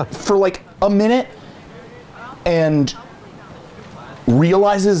 Yeah. For, like, a minute, and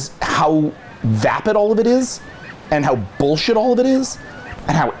realizes how vapid all of it is, and how bullshit all of it is,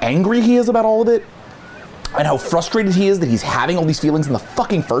 and how angry he is about all of it, and how frustrated he is that he's having all these feelings in the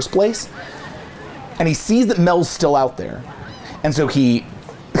fucking first place. And he sees that Mel's still out there. And so he,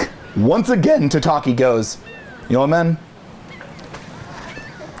 once again to Taki, goes, you know what, man?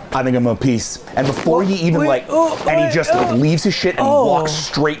 I think I'm a piece. And before he even he just leaves his shit and walks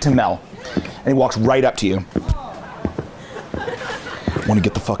straight to Mel. And he walks right up to you. Want to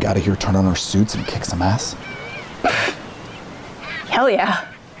get the fuck out of here, turn on our suits, and kick some ass? Hell yeah.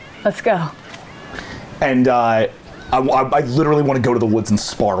 Let's go. And I literally want to go to the woods and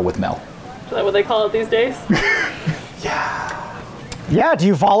spar with Mel. Is that what they call it these days? Yeah, do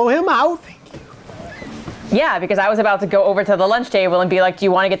you follow him out? Yeah, because I was about to go over to the lunch table and be like, do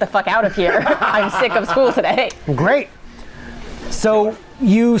you want to get the fuck out of here? I'm sick of school today. Great. So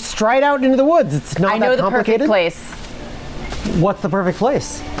you stride out into the woods. It's not that complicated. I know the perfect place. What's the perfect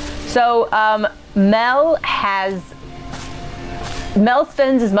place? So Mel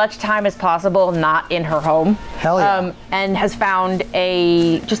spends as much time as possible not in her home. Hell yeah. And has found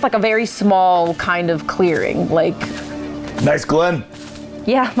just like a very small kind of clearing. Like, nice glen.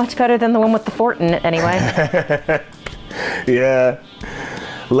 Yeah, much better than the one with the fort in it anyway. Yeah.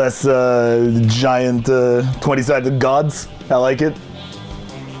 Less giant 20-sided gods. I like it.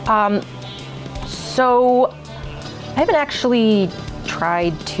 So I haven't actually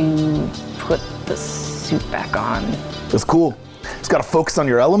tried to put the suit back on. That's cool. Just gotta focus on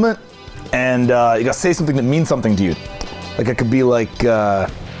your element, and you gotta say something that means something to you. Like, it could be like, you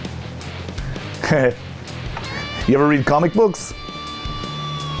ever read comic books?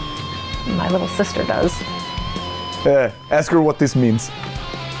 My little sister does. Ask her what this means.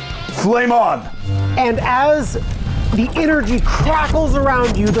 Flame on! And as the energy crackles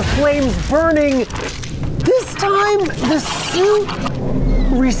around you, the flames burning, this time the suit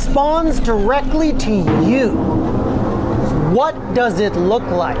responds directly to you. What does it look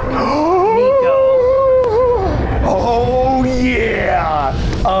like, Nico? Oh yeah!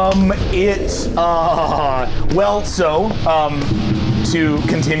 To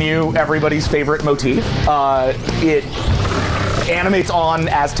continue everybody's favorite motif, it animates on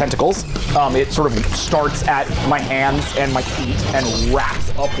as tentacles. It sort of starts at my hands and my feet and wraps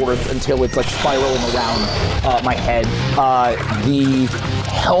upwards until it's like spiraling around my head. The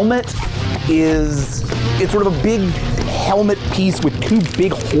helmet it's sort of a big helmet piece with two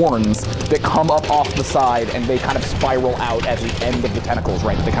big horns that come up off the side, and they kind of spiral out at the end of the tentacles,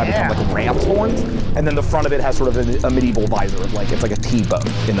 right? They kind of become like ram's horns, and then the front of it has sort of a medieval visor of it's like a T-bone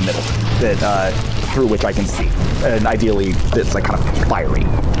in the middle that through which I can see, and ideally it's like kind of fiery.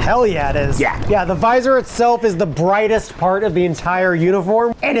 Hell yeah, it is. Yeah, the visor itself is the brightest part of the entire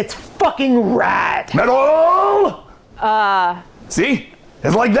uniform, and it's fucking rad. Metal! See?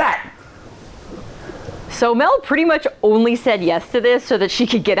 It's like that. So Mel pretty much only said yes to this so that she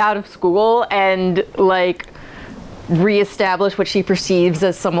could get out of school and like reestablish what she perceives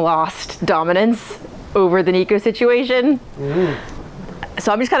as some lost dominance over the Nico situation.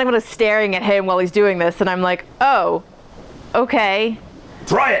 So I'm just kind of staring at him while he's doing this, and I'm like, oh, okay.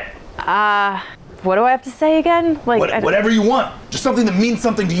 Try it. What do I have to say again? Like whatever you want. Just something that means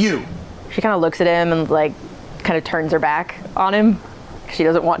something to you. She kind of looks at him and like kind of turns her back on him. She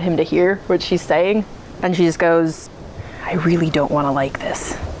doesn't want him to hear what she's saying. And she just goes, I really don't want to like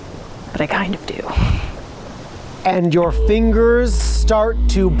this, but I kind of do. and your fingers start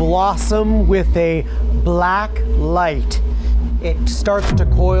to blossom with a black light. It starts to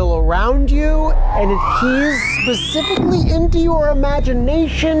coil around you, and it keys specifically into your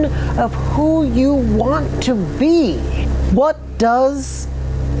imagination of who you want to be. What does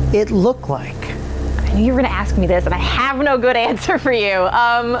it look like? I knew you were going to ask me this, and I have no good answer for you.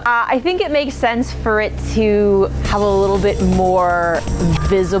 I think it makes sense for it to have a little bit more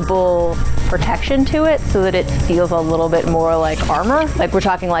visible protection to it, so that it feels a little bit more like armor. Like we're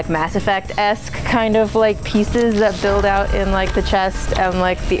talking like Mass Effect-esque kind of like pieces that build out in like the chest and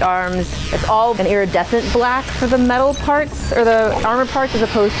like the arms. It's all an iridescent black for the metal parts or the armor parts, as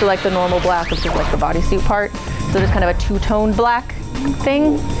opposed to like the normal black, which is like the bodysuit part. So there's kind of a two-tone black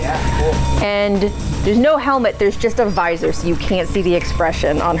thing. Yeah, cool. And there's no helmet, there's just a visor, so you can't see the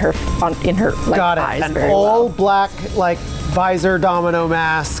expression on her in her like Got it. eyes An very all well. black like visor domino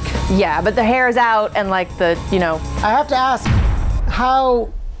mask. Yeah, but the hair is out and like the, you know. I have to ask,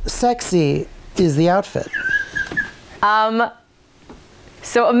 how sexy is the outfit?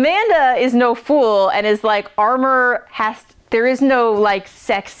 So Amanda is no fool and is like armor there is no like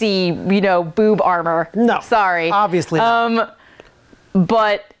sexy, you know, boob armor. No. Sorry. Obviously not.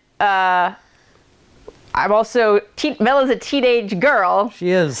 But I'm also, Bella's a teenage girl She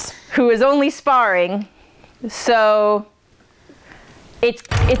is. who is only sparring, so it's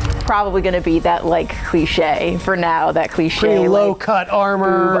probably gonna be that like cliche for now, that cliche. Pretty low like, cut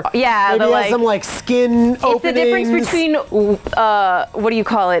armor. yeah, Maybe the, has like- some like skin It's openings. the difference between, what do you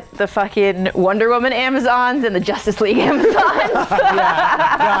call it? The fucking Wonder Woman Amazons and the Justice League Amazons.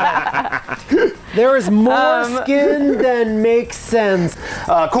 There is more skin than makes sense.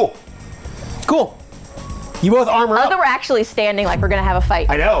 Cool. Cool. You both armor I up. thought we're actually standing like we're gonna have a fight.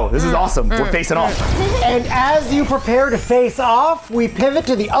 I know. This is awesome. We're facing off. And as you prepare to face off, we pivot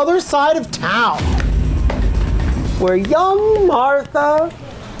to the other side of town, where young Martha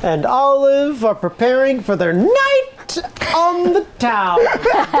and Olive are preparing for their night on the town.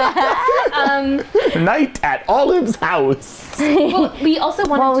 Night at Olive's house. Well, we also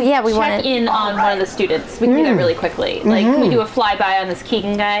wanted to we check wanted- in on one of the students. We can do that really quickly. Like, can we do a flyby on this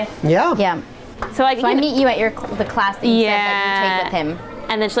Keegan guy? Yeah. Yeah. So I So I meet you at the class that you said that you take with him.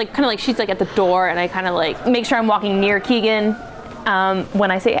 And then she's like, kind of like, she's like at the door, and I kind of like make sure I'm walking near Keegan. When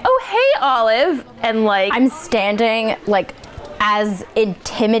I say, "Oh, hey, Olive," and like, I'm standing like as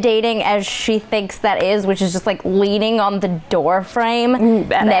intimidating as she thinks that is, which is just like leaning on the door frame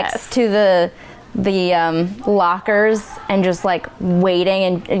badass. next to the lockers and just like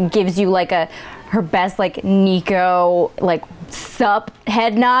waiting, and gives you like her best like Nico like sup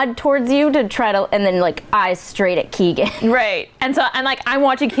head nod towards you to try to, and then like eyes straight at Keegan. right. And so, and like, I'm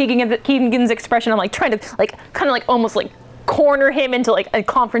watching Keegan's expression. I'm like trying to like, kind of like almost like corner him into like a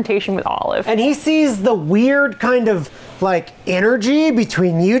confrontation with Olive. And he sees the weird kind of like energy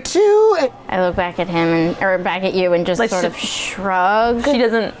between you two. I look back at him or back at you and just Like sort of shrug. She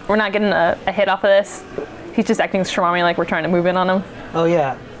doesn't. We're not getting a hit off of this. He's just acting strong, like we're trying to move in on him. Oh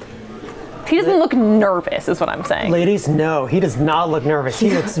yeah. He doesn't look nervous, is what I'm saying. Ladies, no, he does not look nervous.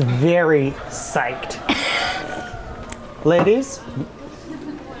 He looks very psyched. Ladies,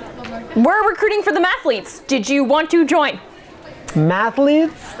 We're recruiting for the mathletes. Did you want to join?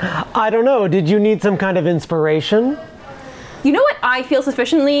 mathletes? I don't know. Did you need some kind of inspiration? You know what? I feel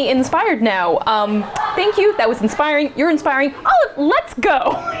sufficiently inspired now. Thank you. That was inspiring. You're inspiring. Olive, let's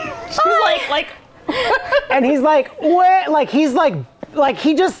go. She's like. And he's like, what? Like, he's like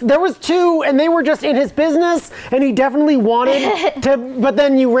he just, there was two and they were just in his business and he definitely wanted to, but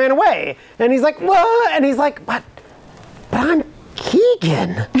then you ran away. And he's like, what? And he's like, but I'm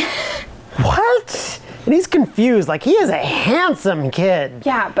Keegan. What? And he's confused. Like, he is a handsome kid.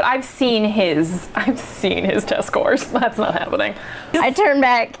 Yeah, but I've seen his test scores. That's not happening. I turn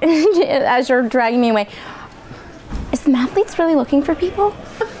back as you're dragging me away. Is the mathletes really looking for people?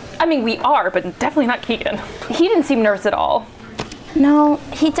 I mean, we are, but definitely not Keegan. He didn't seem nervous at all. No,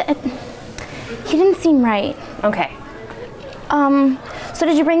 he didn't seem right. Okay. So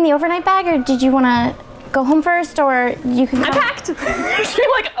did you bring the overnight bag, or did you want to go home first, or you can? I packed. She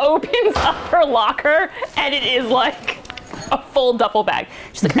like opens up her locker, and it is like a full duffel bag.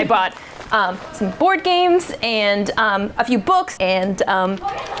 She's like, I bought some board games and a few books and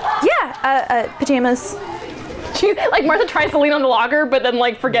pajamas. She, like, Martha tries to lean on the locker, but then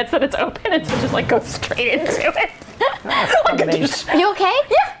like forgets that it's open, and so just like goes straight into it. Are you okay?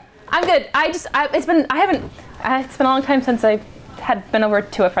 Yeah, I'm good. It's been a long time since I had been over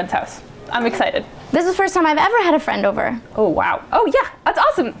to a friend's house. I'm excited. This is the first time I've ever had a friend over. Oh, wow. Oh, yeah, that's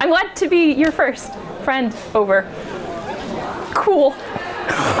awesome. I'm glad to be your first friend over. Cool.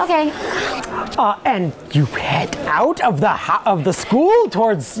 Okay. And you head out of the school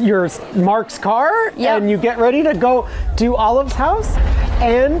towards Mark's car, Yep. and you get ready to go to Olive's house.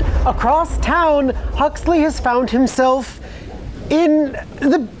 And across town, Huxley has found himself in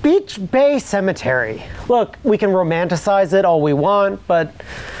the Beach Bay Cemetery. Look, we can romanticize it all we want, but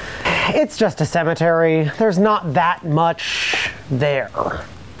it's just a cemetery. There's not that much there.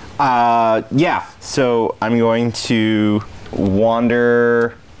 Yeah, so I'm going to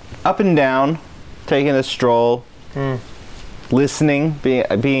wander up and down, taking a stroll, listening,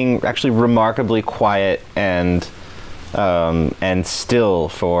 being actually remarkably quiet and still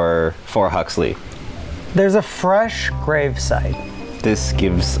for Huxley. There's a fresh gravesite. This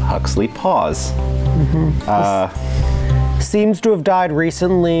gives Huxley pause. Seems to have died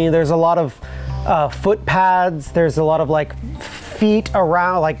recently. There's a lot of footpads. There's a lot of like feet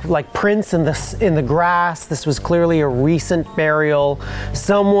around, like prints in the grass. This was clearly a recent burial.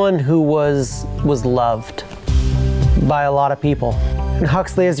 Someone who was loved by a lot of people. And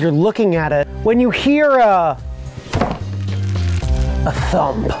Huxley, as you're looking at it, when you hear a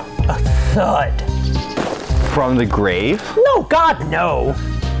thump, a thud. From the grave? No, God, no.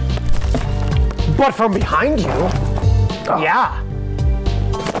 But from behind you, yeah.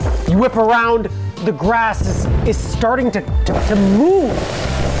 You whip around, the grass is starting to move.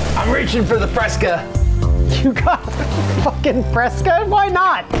 I'm reaching for the fresca. You got fucking fresca? Why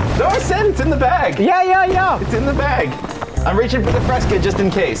not? No, I said it's in the bag. Yeah. It's in the bag. I'm reaching for the fresca just in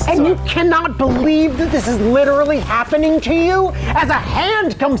case. And you cannot believe that this is literally happening to you as a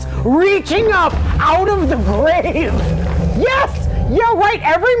hand comes reaching up out of the grave. Yes! Yeah, right.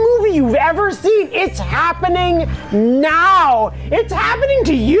 Every movie you've ever seen, it's happening now. It's happening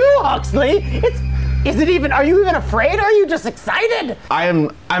to you, Huxley. Are you even afraid? Or are you just excited? I'm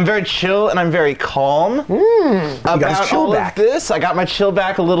very chill and I'm very calm about all of this. I got my chill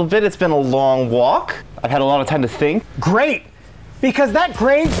back a little bit. It's been a long walk. I've had a lot of time to think. Great, because that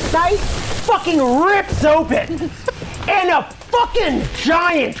grave site fucking rips open and a fucking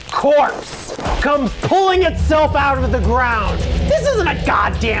giant corpse comes pulling itself out of the ground. This isn't a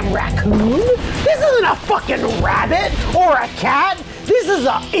goddamn raccoon. This isn't a fucking rabbit or a cat. This is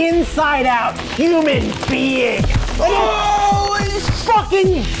an inside-out human being. Oh, it's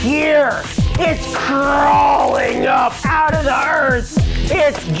fucking here. It's crawling up out of the earth.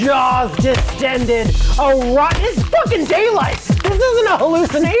 Its jaws distended. It's fucking daylight. This isn't a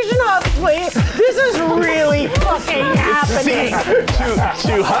hallucination, Huxley. This is really fucking happening.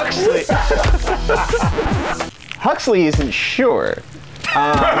 To Huxley. Huxley isn't sure.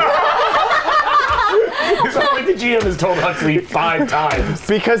 It's not like the GM has told Huxley 5 times.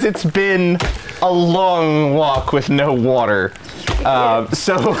 Because it's been a long walk with no water.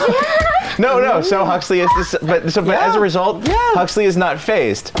 So Huxley is this, but as a result, Huxley is not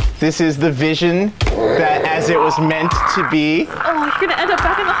phased. This is the vision that as it was meant to be. Oh, you're gonna end up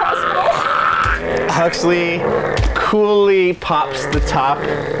back in the hospital. Huxley coolly pops the top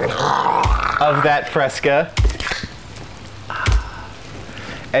of that fresca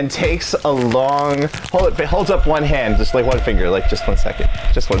and takes a long, holds up one hand, just like one finger, like just 1 second.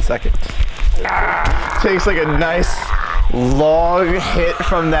 Takes like a nice long hit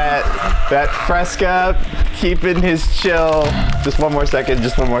from that fresca, keeping his chill. Just one more second.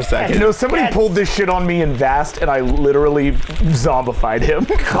 You know, somebody pulled this shit on me in Vast, and I literally zombified him.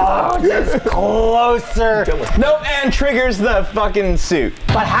 Oh, just closer. Nope, and triggers the fucking suit.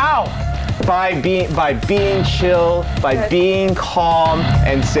 But how? By being chill, by being calm,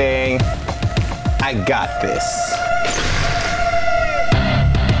 and saying, I got this.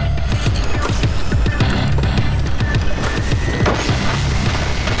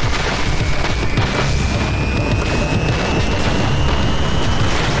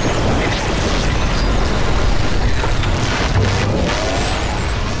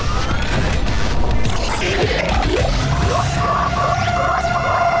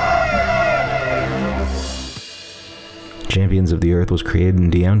 Champions of the Earth was created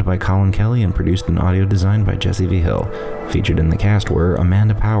and DM'd by Colin Kelly and produced and audio designed by Jesse V. Hill. Featured in the cast were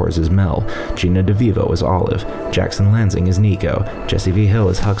Amanda Powers as Mel, Gina DeVivo as Olive, Jackson Lansing as Nico, Jesse V. Hill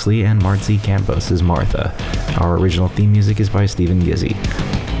as Huxley, and Marcy Campos as Martha. Our original theme music is by Stephen Gizzi.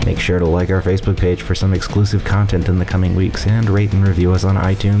 Make sure to like our Facebook page for some exclusive content in the coming weeks, and rate and review us on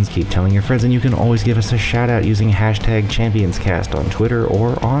iTunes. Keep telling your friends, and you can always give us a shout out using hashtag ChampionsCast on Twitter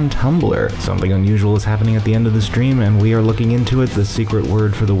or on Tumblr. Something unusual is happening at the end of the stream, and we are looking into it. The secret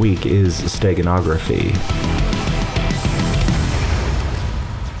word for the week is steganography.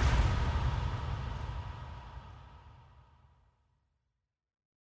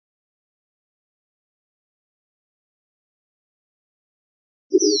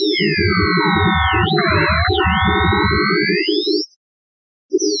 You